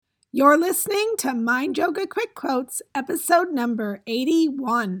You're listening to Mind Yoga Quick Quotes, episode number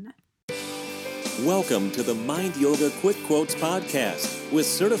 81. Welcome to the Mind Yoga Quick Quotes podcast with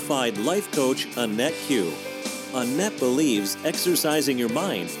certified life coach Annette Q. Annette believes exercising your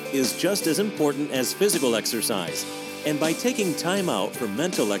mind is just as important as physical exercise. And by taking time out for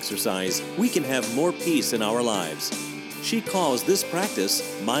mental exercise, we can have more peace in our lives. She calls this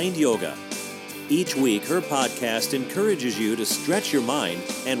practice Mind Yoga. Each week, her podcast encourages you to stretch your mind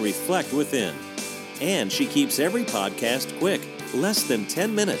and reflect within. And she keeps every podcast quick, less than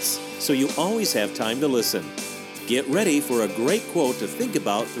 10 minutes, so you always have time to listen. Get ready for a great quote to think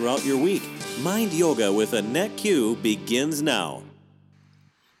about throughout your week. Mind Yoga with Annette Q begins now.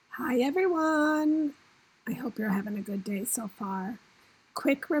 Hi, everyone. I hope you're having a good day so far.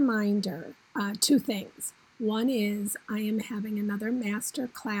 Quick reminder, two things. One is I am having another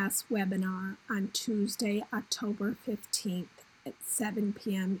masterclass webinar on Tuesday, October 15th at 7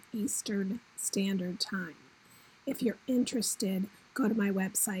 p.m. Eastern Standard Time. If you're interested, go to my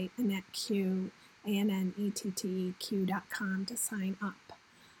website, AnnetteQ.com to sign up.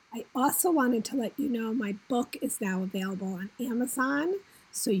 I also wanted to let you know my book is now available on Amazon,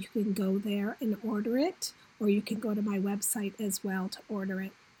 so you can go there and order it, or you can go to my website as well to order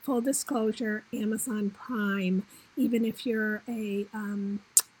it. Full disclosure, Amazon Prime, even if you're a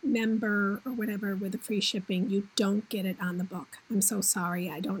member or whatever with the free shipping, you don't get it on the book. I'm so sorry.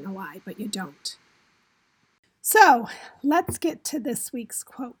 I don't know why, but you don't. So let's get to this week's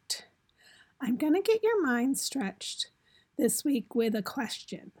quote. I'm going to get your mind stretched this week with a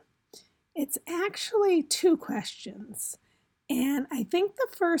question. It's actually two questions. And I think the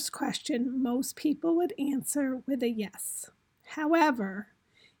first question most people would answer with a yes. However,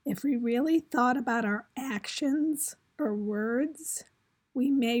 if we really thought about our actions or words,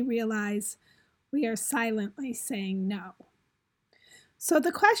 we may realize we are silently saying no. So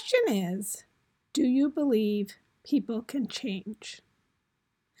the question is, do you believe people can change?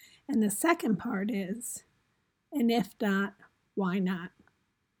 And the second part is, and if not, why not?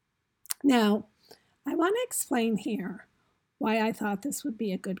 Now, I want to explain here why I thought this would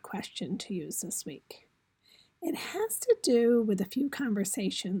be a good question to use this week. It has to do with a few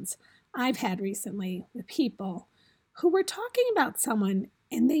conversations I've had recently with people who were talking about someone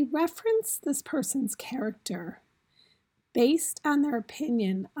and they referenced this person's character based on their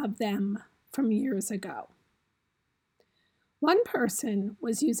opinion of them from years ago. One person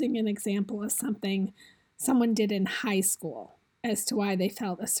was using an example of something someone did in high school as to why they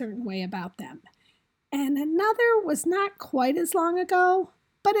felt a certain way about them. And another was not quite as long ago,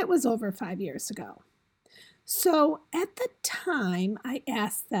 but it was over 5 years ago. So at the time, I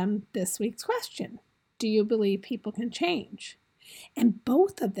asked them this week's question, do you believe people can change? And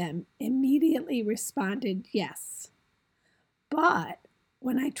both of them immediately responded yes. But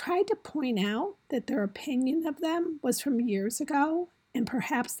when I tried to point out that their opinion of them was from years ago, and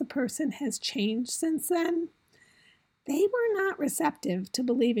perhaps the person has changed since then, they were not receptive to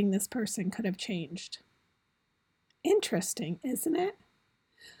believing this person could have changed. Interesting, isn't it?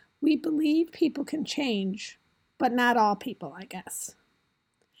 We believe people can change, but not all people, I guess.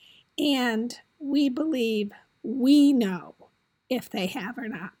 And we believe we know if they have or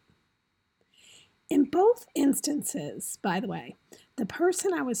not. In both instances, by the way, the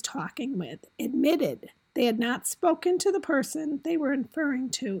person I was talking with admitted they had not spoken to the person they were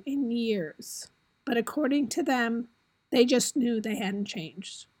referring to in years. But according to them, they just knew they hadn't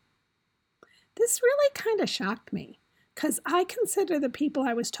changed. This really kind of shocked me because I consider the people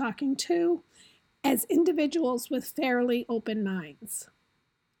I was talking to as individuals with fairly open minds.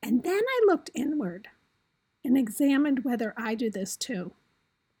 And then I looked inward and examined whether I do this too.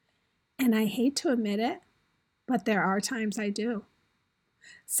 And I hate to admit it, but there are times I do.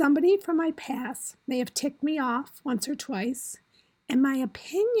 Somebody from my past may have ticked me off once or twice, and my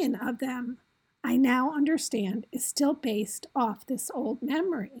opinion of them, I now understand, is still based off this old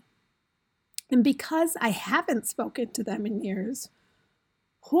memory. And because I haven't spoken to them in years,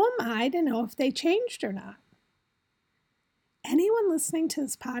 who am I to know if they changed or not? Anyone listening to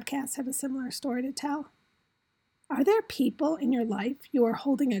this podcast have a similar story to tell? Are there people in your life you are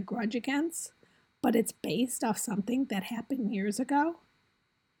holding a grudge against, but it's based off something that happened years ago?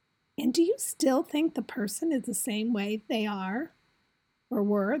 And do you still think the person is the same way they are or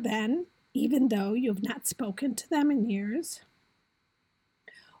were then, even though you have not spoken to them in years?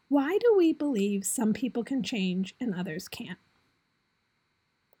 Why do we believe some people can change and others can't?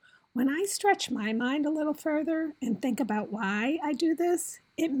 When I stretch my mind a little further and think about why I do this,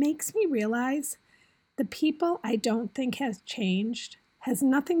 it makes me realize the people I don't think has changed has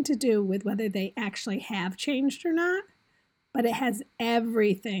nothing to do with whether they actually have changed or not, but it has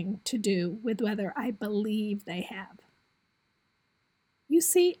everything to do with whether I believe they have. You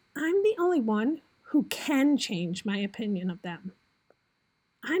see, I'm the only one who can change my opinion of them.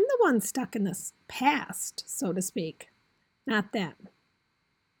 I'm the one stuck in this past, so to speak, not them.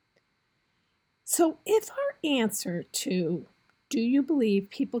 So if our answer to, do you believe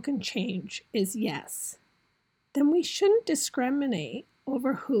people can change, is yes, then we shouldn't discriminate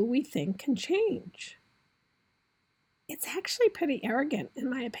over who we think can change. It's actually pretty arrogant, in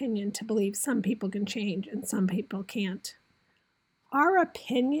my opinion, to believe some people can change and some people can't. Our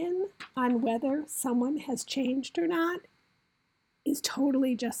opinion on whether someone has changed or not is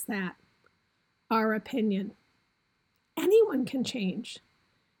totally just that, our opinion. Anyone can change.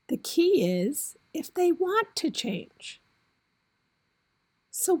 The key is if they want to change.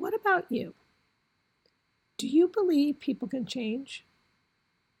 So what about you? Do you believe people can change?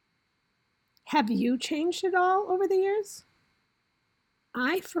 Have you changed at all over the years?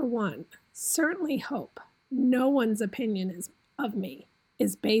 I, for one, certainly hope no one's opinion of me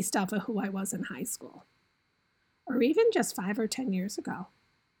is based off of who I was in high school, or even just 5 or 10 years ago.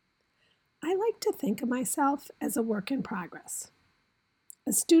 I like to think of myself as a work in progress,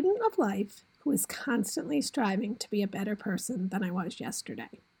 a student of life who is constantly striving to be a better person than I was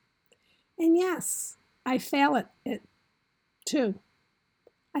yesterday. And yes, I fail at it too.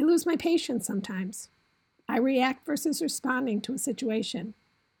 I lose my patience sometimes. I react versus responding to a situation.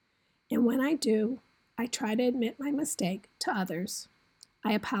 And when I do, I try to admit my mistake to others.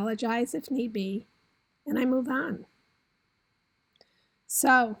 I apologize if need be, and I move on.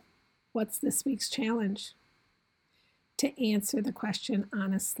 So, what's this week's challenge? To answer the question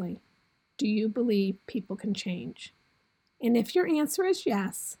honestly, do you believe people can change? And if your answer is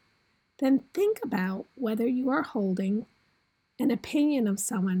yes, then think about whether you are holding an opinion of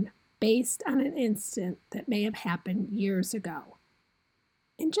someone based on an incident that may have happened years ago.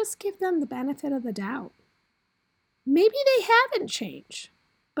 And just give them the benefit of the doubt. Maybe they haven't changed,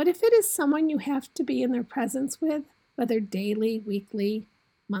 but if it is someone you have to be in their presence with, whether daily, weekly,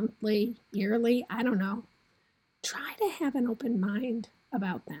 monthly, yearly, I don't know, try to have an open mind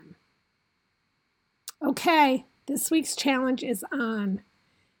about them. Okay, this week's challenge is on.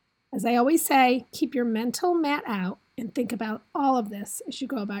 As I always say, keep your mental mat out and think about all of this as you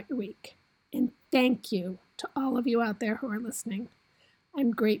go about your week. And thank you to all of you out there who are listening.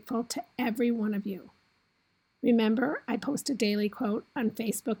 I'm grateful to every one of you. Remember, I post a daily quote on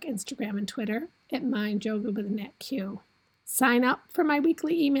Facebook, Instagram, and Twitter at Mind Yoga with Annette Q. Sign up for my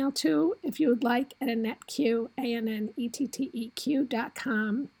weekly email too, if you would like, at AnnetteQ,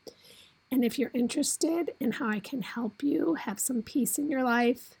 ANNETTEQ.com. And if you're interested in how I can help you have some peace in your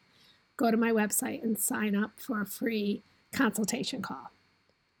life, go to my website and sign up for a free consultation call.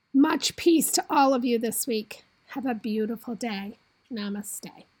 Much peace to all of you this week. Have a beautiful day.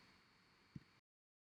 Namaste.